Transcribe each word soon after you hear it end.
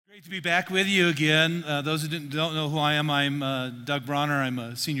Great to be back with you again. Those who don't know who I am, I'm Doug Bronner. I'm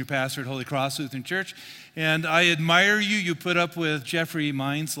a senior pastor at Holy Cross Lutheran Church. And I admire you. You put up with Jeffrey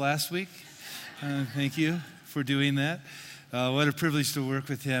Mines last week. Thank you for doing that. What a privilege to work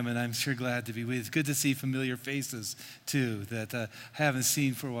with him, and I'm sure glad to be with you. It's good to see familiar faces, too, that I haven't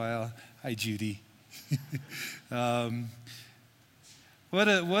seen for a while. Hi, Judy. What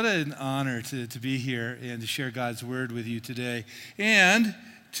an honor to be here and to share God's word with you today. And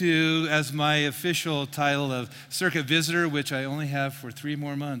to, as my official title of circuit visitor, which I only have for 3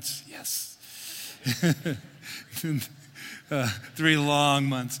 more months. Yes. 3 long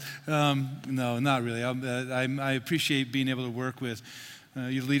months. No, not really. I appreciate being able to work with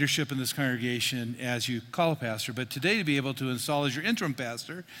your leadership in this congregation as you call a pastor, but today to be able to install as your interim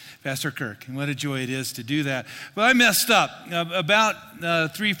pastor, Pastor Kirk, and what a joy it is to do that. But I messed up. About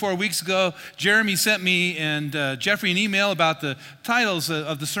 3-4 weeks ago, Jeremy sent me and Jeffrey an email about the titles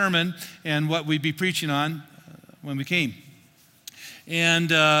of the sermon and what we'd be preaching on when we came.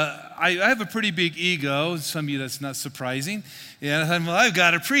 And I have a pretty big ego. Some of you, that's not surprising. And I thought, well, I've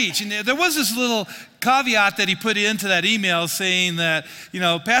got to preach. And there was this little caveat that he put into that email saying that,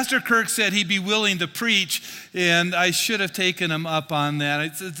 Pastor Kirk said he'd be willing to preach, and I should have taken him up on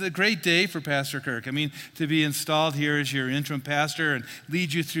that. It's a great day for Pastor Kirk. I mean, to be installed here as your interim pastor and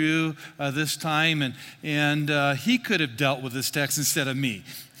lead you through this time. And he could have dealt with this text instead of me.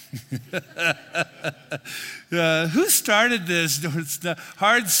 Who started this? The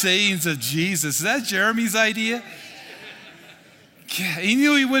hard sayings of Jesus. Is that Jeremy's idea? Yeah, he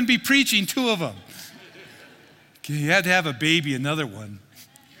knew he wouldn't be preaching 2 of them. He had to have a baby, another one.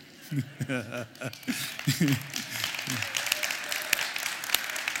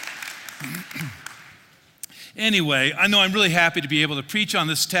 Anyway, I know I'm really happy to be able to preach on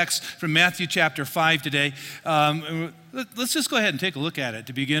this text from Matthew chapter 5 today. Let's just go ahead and take a look at it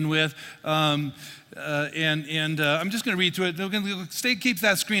to begin with. I'm just going to read through it. We're going to keep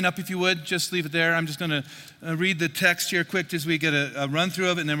that screen up if you would. Just leave it there. I'm just going to read the text here quick as we get a run through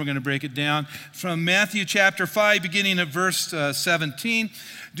of it, and then we're going to break it down. From Matthew chapter 5, beginning at verse 17.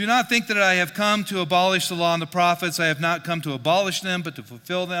 Do not think that I have come to abolish the law and the prophets. I have not come to abolish them, but to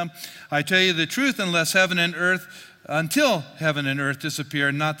fulfill them. I tell you the truth, until heaven and earth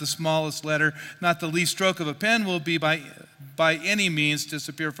disappear, not the smallest letter, not the least stroke of a pen will be by any means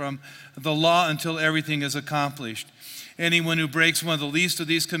disappear from the law until everything is accomplished. Anyone who breaks one of the least of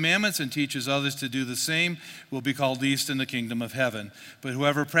these commandments and teaches others to do the same will be called least in the kingdom of heaven. But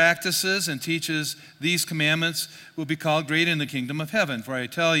whoever practices and teaches these commandments will be called great in the kingdom of heaven. For I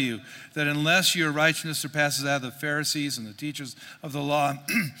tell you that unless your righteousness surpasses that of the Pharisees and the teachers of the law,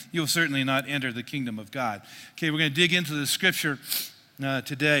 you will certainly not enter the kingdom of God. Okay, we're going to dig into the scripture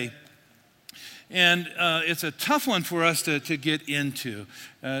today. And it's a tough one for us to get into,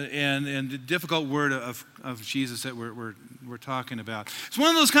 and the difficult word of Jesus that we're talking about. It's one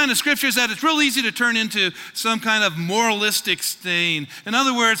of those kind of scriptures that it's real easy to turn into some kind of moralistic thing. In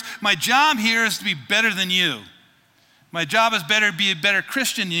other words, my job here is to be better than you. My job is to be a better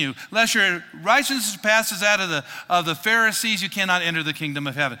Christian than you. Unless your righteousness passes out of the Pharisees, you cannot enter the kingdom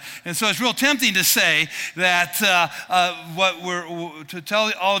of heaven. And so it's real tempting to say that to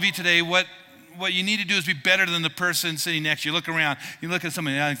tell all of you today what you need to do is be better than the person sitting next to you. Look around, you look at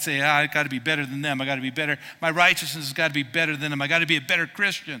somebody and say, I got to be better than them. I got to be better. My righteousness has got to be better than them. I got to be a better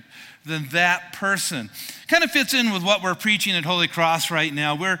Christian than that person. Kind of fits in with what we're preaching at Holy Cross right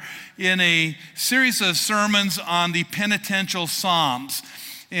now. We're in a series of sermons on the penitential Psalms.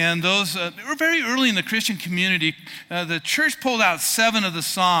 And those were very early in the Christian community. The church pulled out 7 of the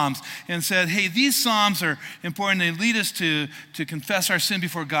Psalms and said, hey, these Psalms are important. They lead us to confess our sin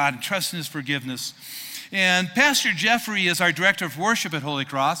before God and trust in His forgiveness. And Pastor Jeffrey is our director of worship at Holy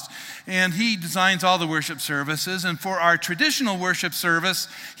Cross, and he designs all the worship services. And for our traditional worship service,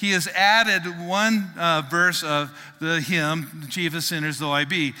 he has added one verse of the hymn, Chief of Sinners Though I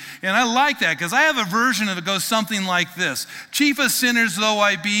Be. And I like that because I have a version of it goes something like this. Chief of sinners though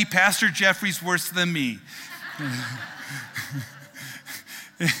I be, Pastor Jeffrey's worse than me.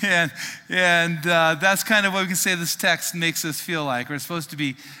 and that's kind of what we can say this text makes us feel like. We're supposed to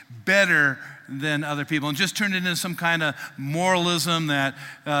be better than other people, and just turn it into some kind of moralism that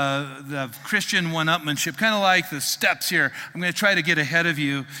the Christian one-upmanship, kind of like the steps here. I'm going to try to get ahead of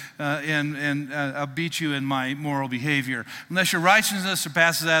you and I'll beat you in my moral behavior. Unless your righteousness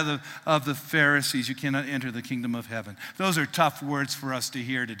surpasses that of the Pharisees, you cannot enter the kingdom of heaven. Those are tough words for us to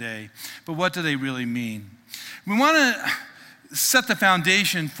hear today, but what do they really mean? We want to set the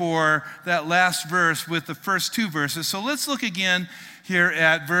foundation for that last verse with the first 2 verses. So let's look again here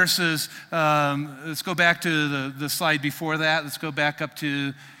at verses, let's go back to the slide before that. Let's go back up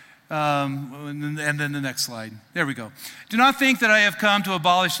to And then the next slide. There we go. Do not think that I have come to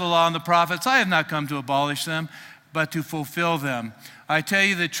abolish the law and the prophets. I have not come to abolish them, but to fulfill them. I tell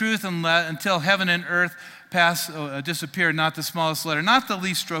you the truth, until heaven and earth disappear, not the smallest letter, not the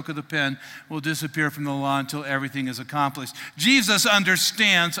least stroke of the pen will disappear from the law until everything is accomplished. Jesus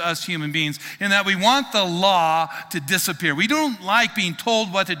understands us human beings in that we want the law to disappear. We don't like being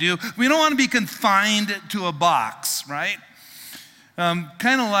told what to do. We don't want to be confined to a box, right?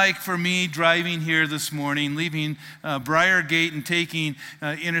 Kind of like for me driving here this morning, leaving Briargate and taking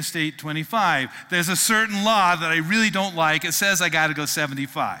Interstate 25. There's a certain law that I really don't like. It says I got to go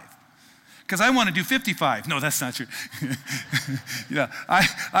 75. Because I want to do 55. No, that's not true.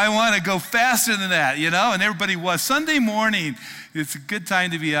 I want to go faster than that, and everybody was. Sunday morning, it's a good time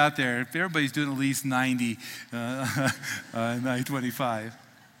to be out there. If everybody's doing at least 90, 25.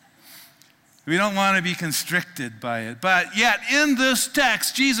 We don't want to be constricted by it. But yet, in this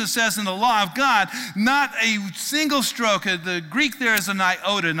text, Jesus says in the law of God, not a single stroke. The Greek there is an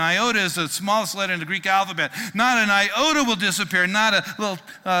iota. An iota is the smallest letter in the Greek alphabet. Not an iota will disappear. Not a little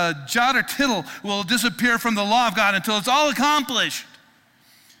jot or tittle will disappear from the law of God until it's all accomplished.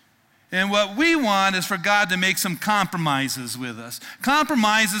 And what we want is for God to make some compromises with us.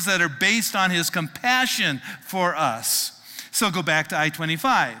 Compromises that are based on his compassion for us. So go back to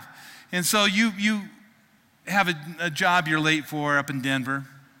I-25. And so you have a job you're late for up in Denver.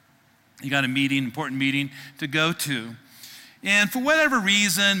 You got a meeting, important meeting to go to. And for whatever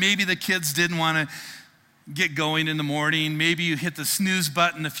reason, maybe the kids didn't want to get going in the morning. Maybe you hit the snooze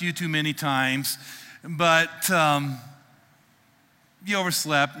button a few too many times. But you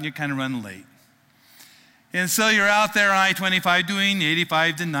overslept and you're kind of running late. And so you're out there on I-25 doing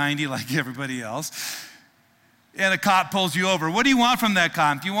 85 to 90 like everybody else. And a cop pulls you over. What do you want from that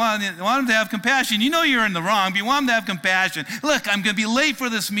cop? You want him to have compassion. You know you're in the wrong, but you want him to have compassion. Look, I'm going to be late for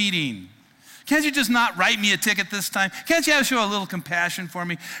this meeting. Can't you just not write me a ticket this time? Can't you show a little compassion for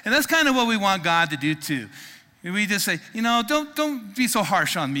me? And that's kind of what we want God to do too. We just say, don't be so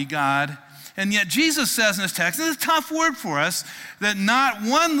harsh on me, God. And yet Jesus says in this text, and it's a tough word for us, that not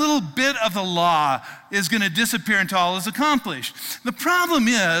one little bit of the law is going to disappear until all is accomplished. The problem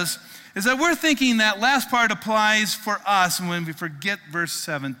is that we're thinking that last part applies for us when we forget verse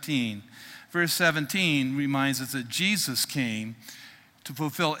 17. Verse 17 reminds us that Jesus came to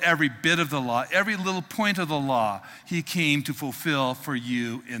fulfill every bit of the law, every little point of the law. He came to fulfill for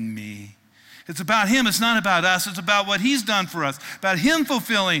you and me. It's about him. It's not about us. It's about what he's done for us, about him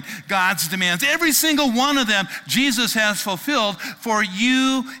fulfilling God's demands. Every single one of them, Jesus has fulfilled for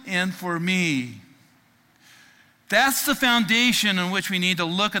you and for me. That's the foundation in which we need to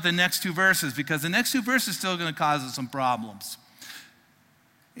look at the next two verses, because the next two verses are still going to cause us some problems.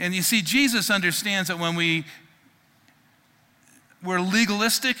 And you see, Jesus understands that when we're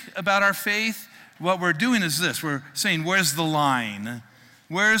legalistic about our faith, what we're doing is this. We're saying, where's the line?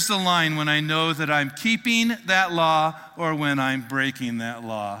 Where's the line when I know that I'm keeping that law or when I'm breaking that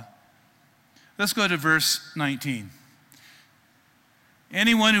law? Let's go to verse 19.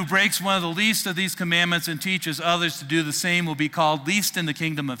 Anyone who breaks one of the least of these commandments and teaches others to do the same will be called least in the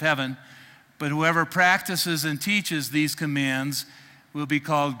kingdom of heaven. But whoever practices and teaches these commands will be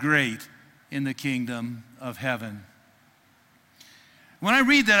called great in the kingdom of heaven. When I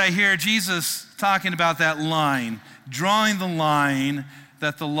read that, I hear Jesus talking about that line, drawing the line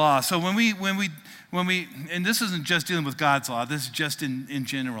that the law. So when we, and this isn't just dealing with God's law, this is just in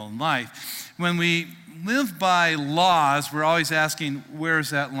general in life. When we live by laws, we're always asking, where's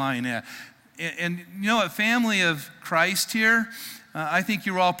that line at? And a family of Christ here, I think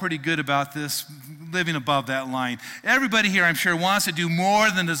you're all pretty good about this, living above that line. Everybody here, I'm sure, wants to do more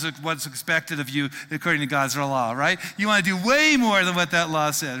than what's expected of you according to God's law, right? You want to do way more than what that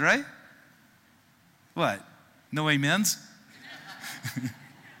law says, right? What? No amens?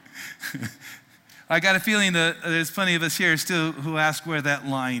 I got a feeling that there's plenty of us here still who ask where that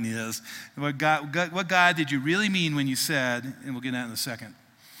line is. What God did you really mean when you said, and we'll get that in a second.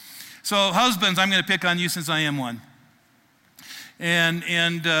 So husbands, I'm going to pick on you since I am one. And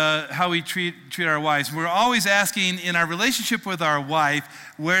how we treat our wives. We're always asking in our relationship with our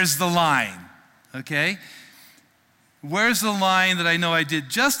wife, where's the line? Okay? Where's the line that I know I did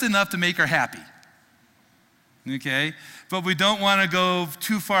just enough to make her happy? Okay? But we don't want to go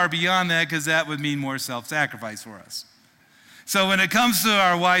too far beyond that because that would mean more self-sacrifice for us. So when it comes to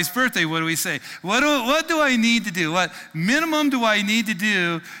our wife's birthday, what do we say? What do I need to do? What minimum do I need to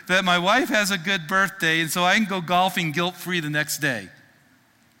do that my wife has a good birthday and so I can go golfing guilt-free the next day?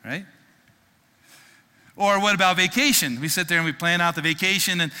 Right? Or what about vacation? We sit there and we plan out the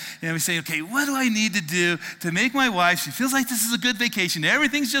vacation and we say, okay, what do I need to do to make my wife, she feels like this is a good vacation,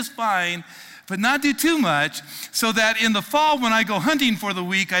 everything's just fine, but not do too much, so that in the fall when I go hunting for the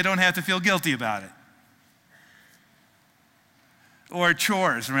week, I don't have to feel guilty about it. Or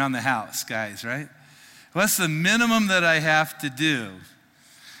chores around the house, guys, right? What's the minimum that I have to do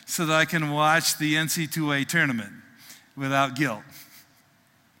so that I can watch the NCAA tournament without guilt?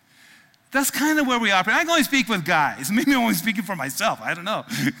 That's kind of where we operate. I can only speak with guys. Maybe I'm only speaking for myself. I don't know.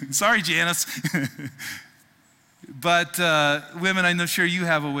 Sorry, Janice. But women, I know sure you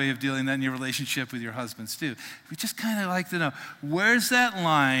have a way of dealing that in your relationship with your husbands too. We just kind of like to know, where's that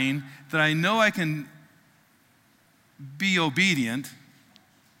line that I know I can be obedient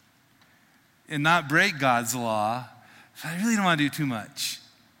and not break God's law, but I really don't want to do too much.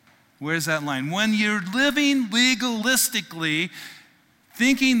 Where's that line? When you're living legalistically,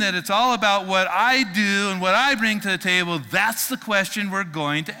 thinking that it's all about what I do and what I bring to the table, that's the question we're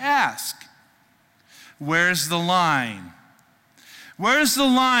going to ask. Where's the line? Where's the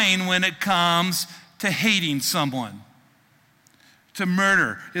line when it comes to hating someone? To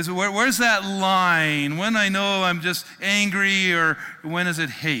murder? Where's that line? When I know I'm just angry, or when is it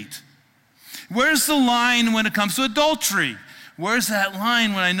hate? Where's the line when it comes to adultery? Where's that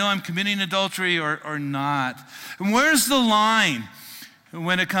line when I know I'm committing adultery or not? And where's the line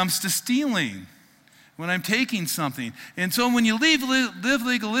when it comes to stealing, when I'm taking something? And so when you live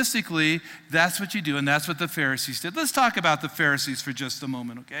legalistically, that's what you do, and that's what the Pharisees did. Let's talk about the Pharisees for just a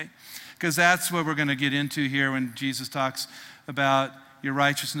moment, okay? Because that's what we're going to get into here when Jesus talks about your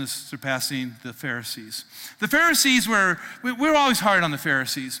righteousness surpassing the Pharisees. The Pharisees we're always hard on the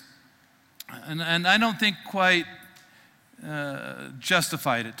Pharisees, and I don't think quite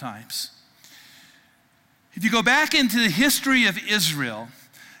justified at times. If you go back into the history of Israel,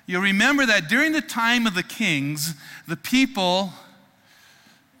 you'll remember that during the time of the kings, the people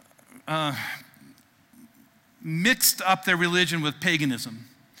mixed up their religion with paganism.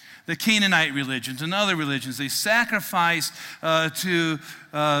 The Canaanite religions and other religions, they sacrificed to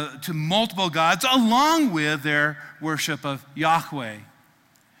multiple gods along with their worship of Yahweh.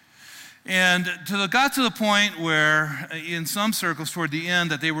 And got to the point where, in some circles toward the end,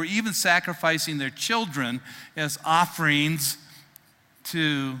 that they were even sacrificing their children as offerings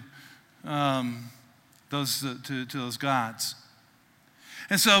to those gods.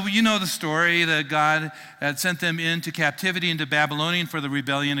 And so you know the story that God had sent them into captivity into Babylon for the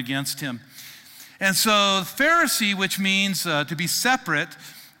rebellion against him. And so the Pharisee, which means to be separate,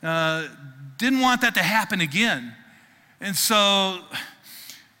 didn't want that to happen again. And so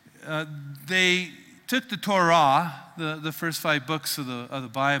they took the Torah, the first 5 books of the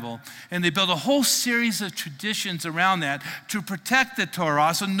Bible, and they built a whole series of traditions around that to protect the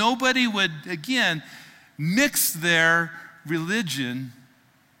Torah so nobody would, again, mix their religion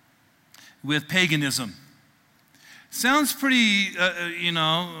with paganism. Sounds pretty,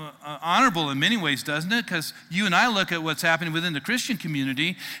 honorable in many ways, doesn't it? Because you and I look at what's happening within the Christian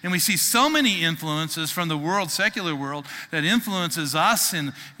community, and we see so many influences from the world, secular world, that influences us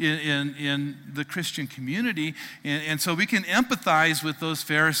in the Christian community, and so we can empathize with those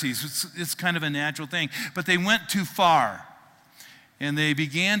Pharisees. It's kind of a natural thing. But they went too far, and they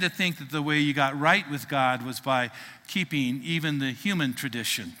began to think that the way you got right with God was by keeping even the human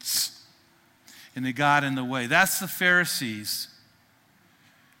traditions. And they got in the way. That's the Pharisees.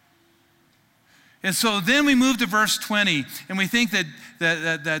 And so then we move to verse 20, and we think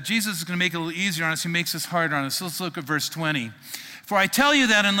that Jesus is going to make it a little easier on us. He makes this harder on us. So let's look at verse 20. For I tell you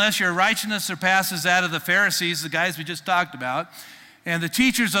that unless your righteousness surpasses that of the Pharisees, the guys we just talked about, and the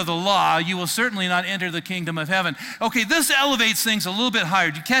teachers of the law, you will certainly not enter the kingdom of heaven. Okay, this elevates things a little bit higher.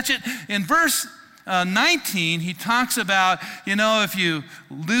 Did you catch it? In verse 19, he talks about, if you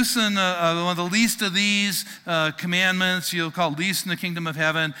loosen one of the least of these commandments, you'll be called least in the kingdom of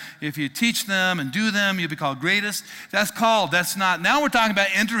heaven. If you teach them and do them, you'll be called greatest. That's not. Now we're talking about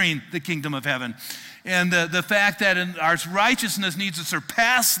entering the kingdom of heaven. And the fact that our righteousness needs to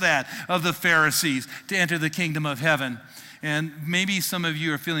surpass that of the Pharisees to enter the kingdom of heaven. And maybe some of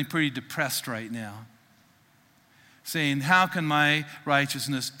you are feeling pretty depressed right now, saying, how can my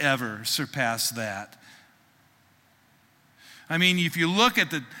righteousness ever surpass that? I mean, if you look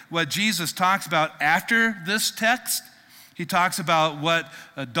at what Jesus talks about after this text, he talks about what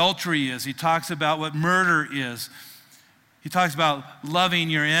adultery is. He talks about what murder is. He talks about loving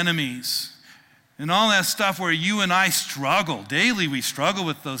your enemies and all that stuff where you and I struggle. Daily we struggle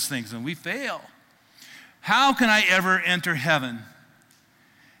with those things and we fail. How can I ever enter heaven?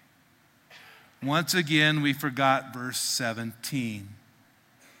 Once again, we forgot verse 17.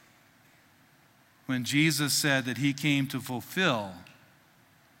 when Jesus said that he came to fulfill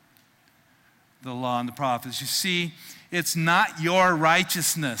the law and the prophets. You see, it's not your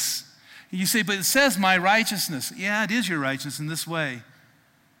righteousness. You say, but it says my righteousness. Yeah, it is your righteousness in this way.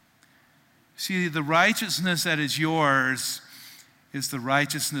 See, the righteousness that is yours is the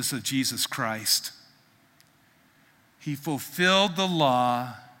righteousness of Jesus Christ. He fulfilled the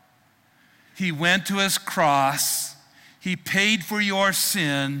law. He went to his cross. He paid for your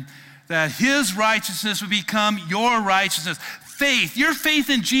sin, that his righteousness would become your righteousness. Faith, your faith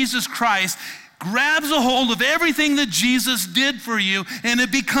in Jesus Christ grabs a hold of everything that Jesus did for you, and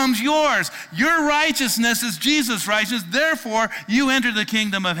it becomes yours. Your righteousness is Jesus' righteousness. Therefore, you enter the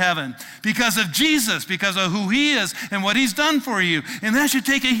kingdom of heaven because of Jesus, because of who he is and what he's done for you. And that should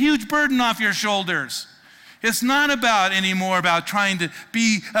take a huge burden off your shoulders. It's not anymore about trying to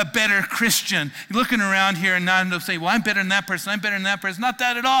be a better Christian. You're looking around here and not say, well, I'm better than that person, I'm better than that person. Not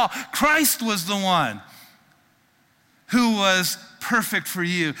that at all. Christ was the one who was perfect for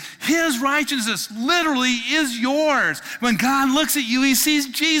you. His righteousness literally is yours. When God looks at you, he sees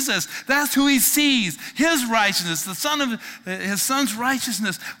Jesus. That's who he sees. His righteousness, his son's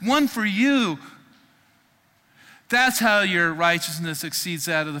righteousness, won for you. That's how your righteousness exceeds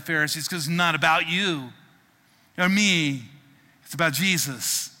that of the Pharisees, because it's not about you or me. It's about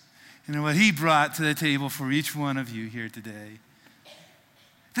Jesus and what he brought to the table for each one of you here today.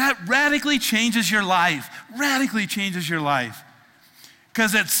 That radically changes your life. Radically changes your life.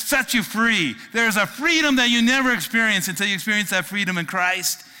 Because it sets you free. There's a freedom that you never experience until you experience that freedom in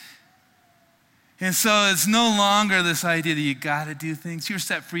Christ. And so it's no longer this idea that you got to do things. You're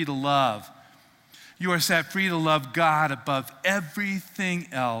set free to love. You are set free to love God above everything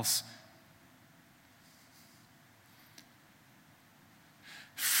else.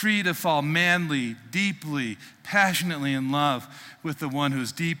 Free to fall manly, deeply, passionately in love with the one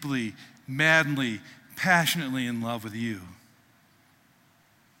who's deeply, madly, passionately in love with you.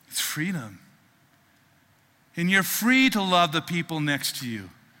 It's freedom. And you're free to love the people next to you.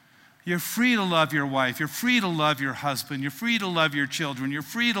 You're free to love your wife. You're free to love your husband. You're free to love your children. You're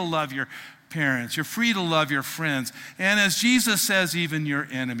free to love your parents. You're free to love your friends. And as Jesus says, even your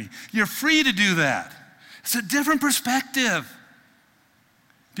enemy. You're free to do that. It's a different perspective.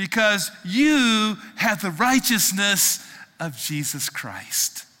 Because you have the righteousness of Jesus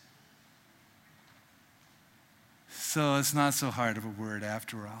Christ. So it's not so hard of a word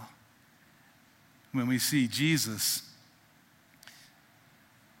after all. When we see Jesus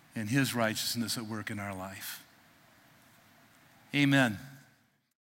and his righteousness at work in our life. Amen.